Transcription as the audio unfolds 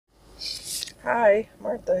Hi,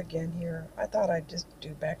 Martha again here. I thought I'd just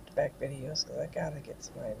do back-to-back videos because I gotta get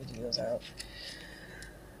some of my videos out.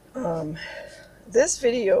 Um, this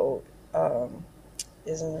video um,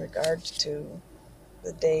 is in regards to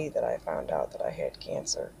the day that I found out that I had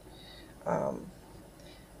cancer. Um,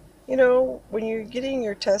 when you're getting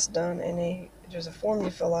your test done and there's a form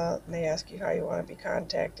you fill out and they ask you how you want to be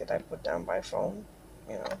contacted, I put down by phone.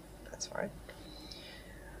 You know, that's fine.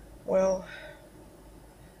 Well,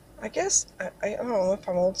 I guess I don't know if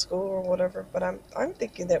I'm old school or whatever, but I'm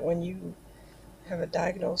thinking that when you have a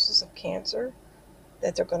diagnosis of cancer,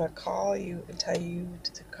 that they're going to call you and tell you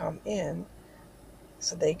to come in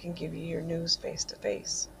so they can give you your news face to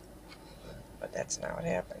face. But that's not what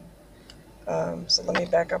happened. So let me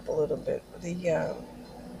back up a little bit.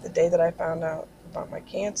 The day that I found out about my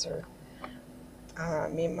cancer,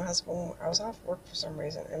 me and my husband, I was off work for some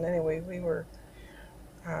reason, and anyway, we were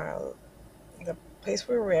uh, the place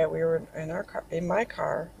we were at. We were in our car, in my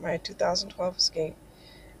car, my 2012 Escape,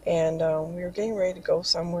 and we were getting ready to go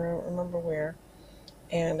somewhere. I don't remember where,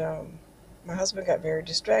 and my husband got very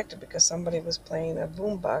distracted because somebody was playing a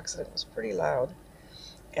boombox and it was pretty loud.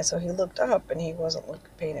 And so he looked up and he wasn't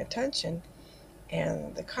paying attention.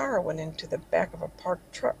 And the car went into the back of a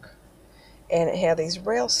parked truck. And it had these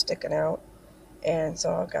rails sticking out. And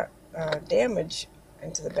so I got damage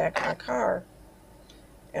into the back of my car.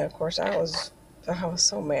 And of course, I was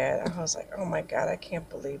so mad. I was like, oh my God, I can't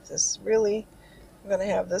believe this. Really? I'm going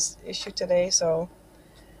to have this issue today. So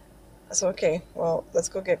I said, okay, well, let's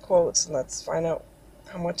go get quotes and let's find out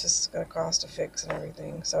how much it's going to cost to fix and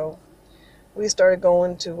everything. So we started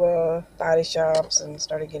going to body shops and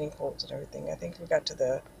started getting quotes and everything. I think we got to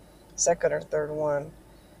the second or third one,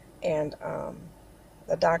 and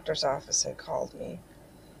the doctor's office had called me.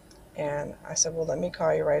 And I said, well, let me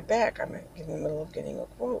call you right back. I'm in the middle of getting a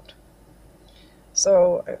quote.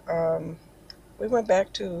 So we went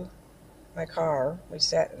back to my car. We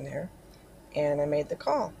sat in there, and I made the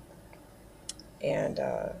call. And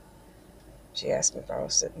she asked me if I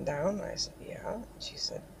was sitting down. And I said, yeah. And she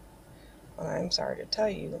said, well, I'm sorry to tell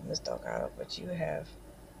you, Miss Delgado, but you have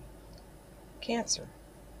cancer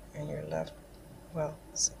in your left, well,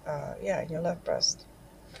 in your left breast.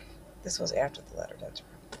 This was after the letter, that's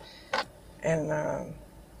right. And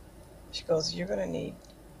she goes, you're going to need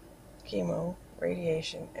chemo,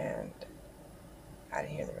 radiation, and I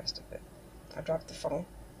didn't hear the rest of it. I dropped the phone,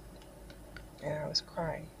 and I was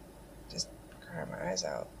crying, just crying my eyes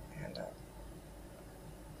out. And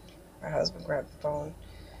my husband grabbed the phone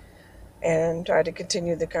and tried to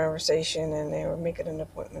continue the conversation, and they were making an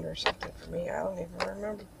appointment or something for me. I don't even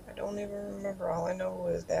remember. I don't even remember. All I know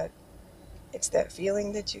is that it's that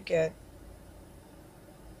feeling that you get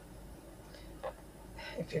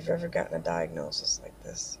if you've ever gotten a diagnosis like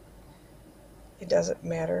this. It doesn't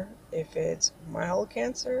matter if it's mild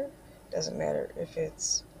cancer, it doesn't matter if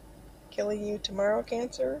it's killing you tomorrow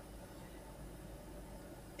cancer,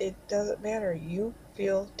 it doesn't matter. You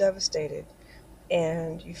feel devastated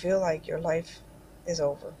and you feel like your life is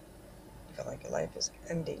over. You feel like your life is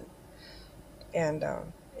ending. And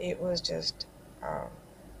it was just, um,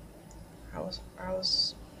 it was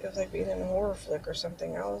like being in a horror flick or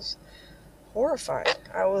something. I was horrified.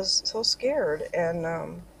 I was so scared, and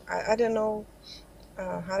I didn't know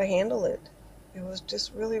how to handle it. It was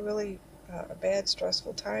just really, really a bad,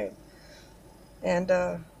 stressful time. And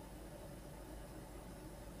all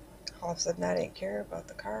of a sudden, I didn't care about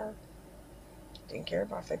the car. Didn't care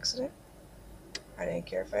about fixing it. I didn't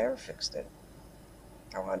care if I ever fixed it.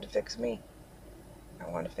 I wanted to fix me. I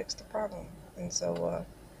wanted to fix the problem. And so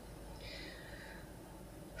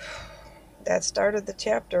that started the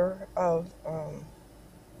chapter of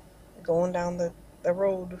going down the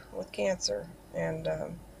road with cancer. And,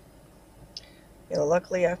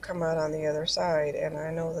 luckily I've come out on the other side. And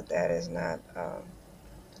I know that that is not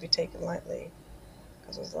to be taken lightly,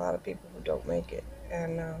 because there's a lot of people who don't make it.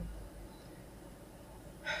 And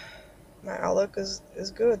my outlook is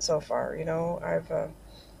good so far.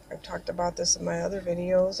 I've talked about this in my other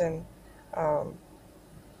videos, and um,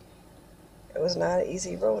 it was not an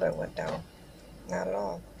easy road I went down, not at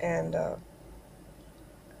all, and it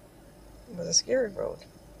was a scary road,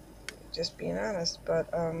 just being honest.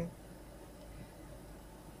 But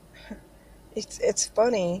it's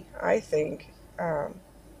funny, I think,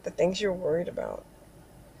 the things you're worried about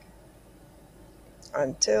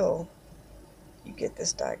until you get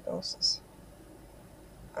this diagnosis.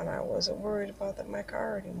 And I wasn't worried about my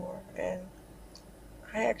car anymore, and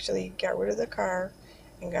I actually got rid of the car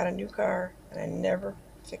and got a new car, and I never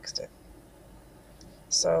fixed it.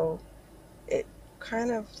 So it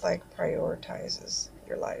kind of like prioritizes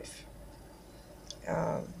your life.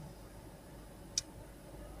 Um,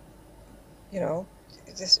 You know,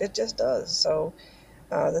 it just does. So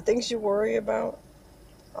the things you worry about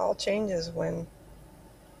all changes when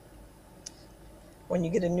you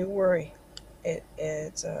get a new worry.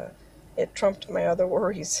 It trumped my other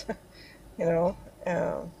worries. you know.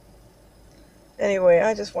 Um, anyway,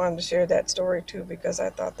 I just wanted to share that story too because I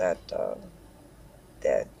thought that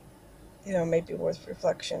may be worth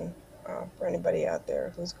reflection for anybody out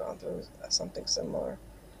there who's gone through something similar.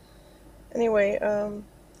 Anyway,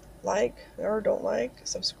 like or don't like,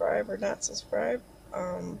 subscribe or not subscribe.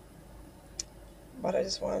 Um, but I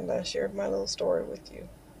just wanted to share my little story with you.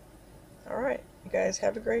 All right, you guys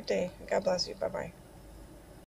have a great day. God bless you. Bye bye.